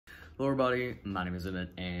Hello everybody, my name is Emmett,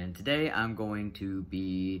 and today I'm going to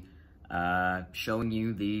be showing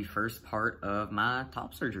you the first part of my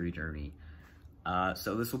top surgery journey.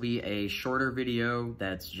 So this will be a shorter video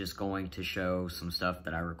that's just going to show some stuff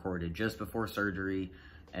that I recorded just before surgery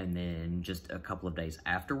and then just a couple of days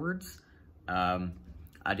afterwards. I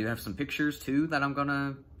do have some pictures too that I'm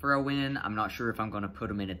gonna throw in. I'm not sure if I'm gonna put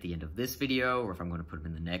them in at the end of this video or if I'm gonna put them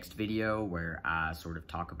in the next video where I sort of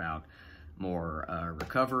talk about more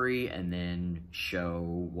recovery and then show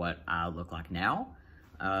what I look like now.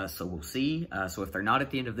 So we'll see. So if they're not at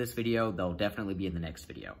the end of this video, they'll definitely be in the next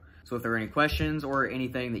video. So if there are any questions or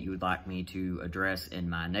anything that you would like me to address in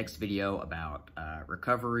my next video about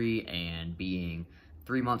recovery and being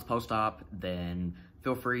 3 months post-op, then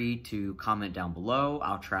feel free to comment down below.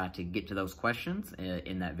 I'll try to get to those questions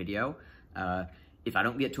in that video. If I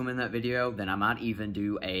don't get to them in that video, then I might even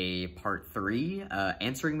do a part 3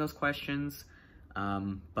 answering those questions.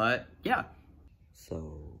 But yeah.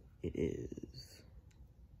 So it is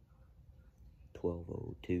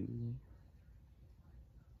 12:02,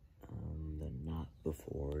 the night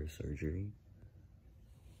before surgery.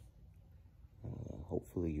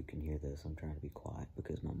 Hopefully you can hear this. I'm trying to be quiet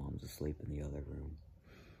because my mom's asleep in the other room.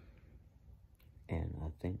 And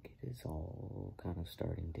I think it is all kind of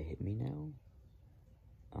starting to hit me now.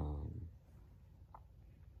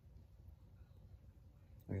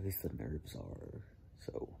 Or at least the nerves are,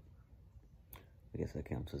 so I guess that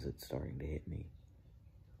counts as it's starting to hit me.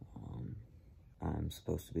 I'm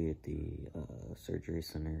supposed to be at the surgery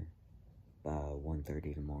center by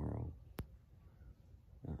 1:30 tomorrow,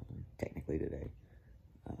 technically today,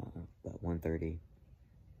 but 1:30,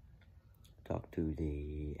 talk to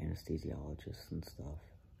the anesthesiologist and stuff.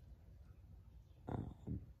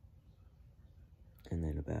 And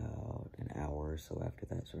then about an hour or so after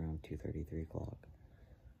that, so around 2:30, 3 o'clock,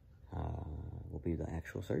 will be the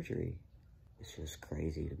actual surgery. It's just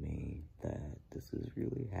crazy to me that this is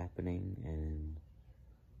really happening, and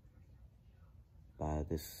by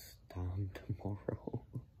this time tomorrow,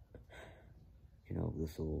 you know,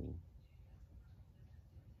 this will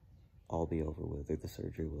all be over with, or the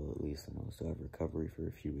surgery will at least. I know I still have recovery for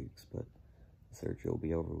a few weeks, but the surgery will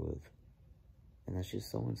be over with. And that's just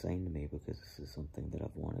so insane to me because this is something that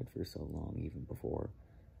I've wanted for so long, even before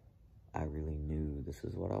I really knew this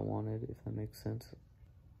is what I wanted, if that makes sense.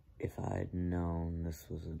 If I had known this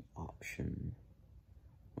was an option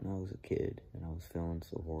when I was a kid and I was feeling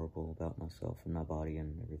so horrible about myself and my body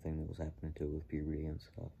and everything that was happening to it with puberty and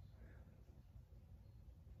stuff,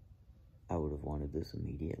 I would have wanted this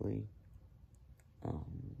immediately.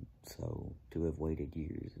 So to have waited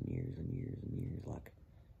years and years and years and years, like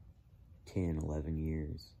 10, 11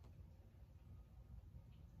 years,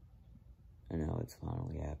 and now it's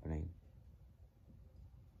finally happening.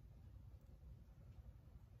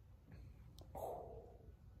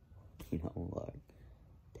 You know, like,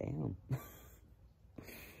 damn.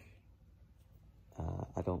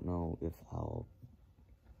 I don't know if I'll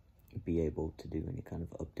be able to do any kind of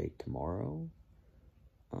update tomorrow,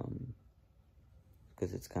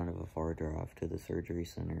 because it's kind of a far drive to the surgery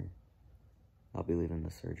center. I'll be leaving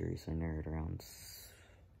the surgery center at around,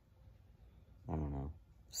 I don't know,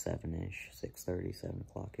 7-ish, 6:30, 7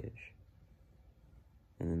 o'clock-ish.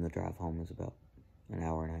 And then the drive home is about an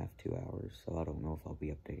hour and a half, 2 hours. So I don't know if I'll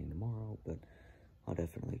be updating tomorrow, but I'll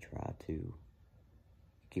definitely try to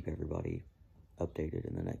keep everybody updated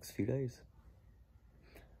in the next few days.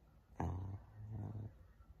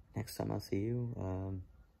 Next time I see you,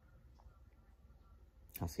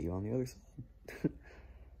 I'll see you on the other side.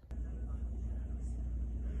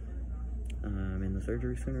 I'm in the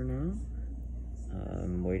surgery center now.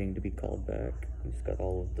 I'm waiting to be called back. Just got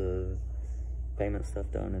all of the payment stuff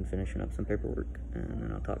done and finishing up some paperwork. And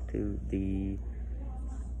then I'll talk to the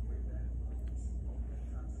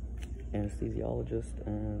anesthesiologist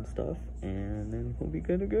and stuff, and then we'll be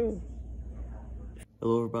good to go.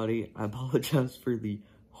 Hello everybody, I apologize for the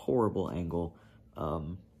horrible angle,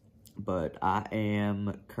 but I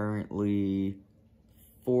am currently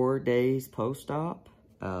 4 days post-op.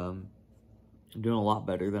 I'm doing a lot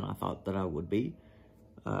better than I thought that I would be.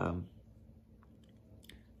 I'm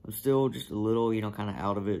still just a little, you know, kind of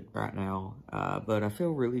out of it right now, but I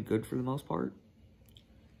feel really good for the most part.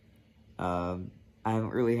 I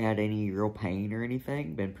haven't really had any real pain or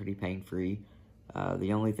anything, been pretty pain-free.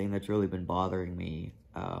 The only thing that's really been bothering me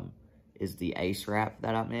is the ACE wrap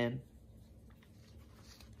that I'm in,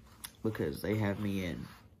 because they have me in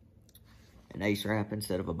an ACE wrap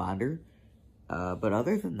instead of a binder. But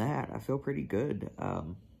other than that, I feel pretty good.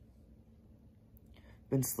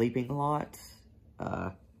 Been sleeping a lot.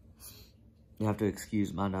 You have to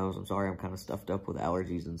excuse my nose. I'm sorry, I'm kind of stuffed up with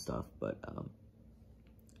allergies and stuff. But,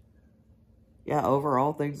 yeah,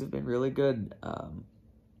 overall, things have been really good.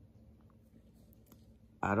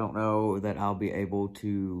 I don't know that I'll be able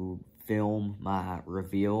to film my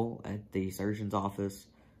reveal at the surgeon's office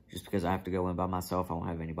just because I have to go in by myself. I won't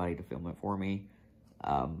have anybody to film it for me.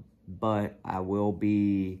 But I will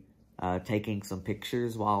be taking some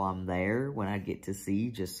pictures while I'm there when I get to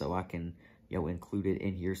see, just so I can, include it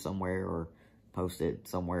in here somewhere or post it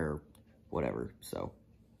somewhere or whatever. So,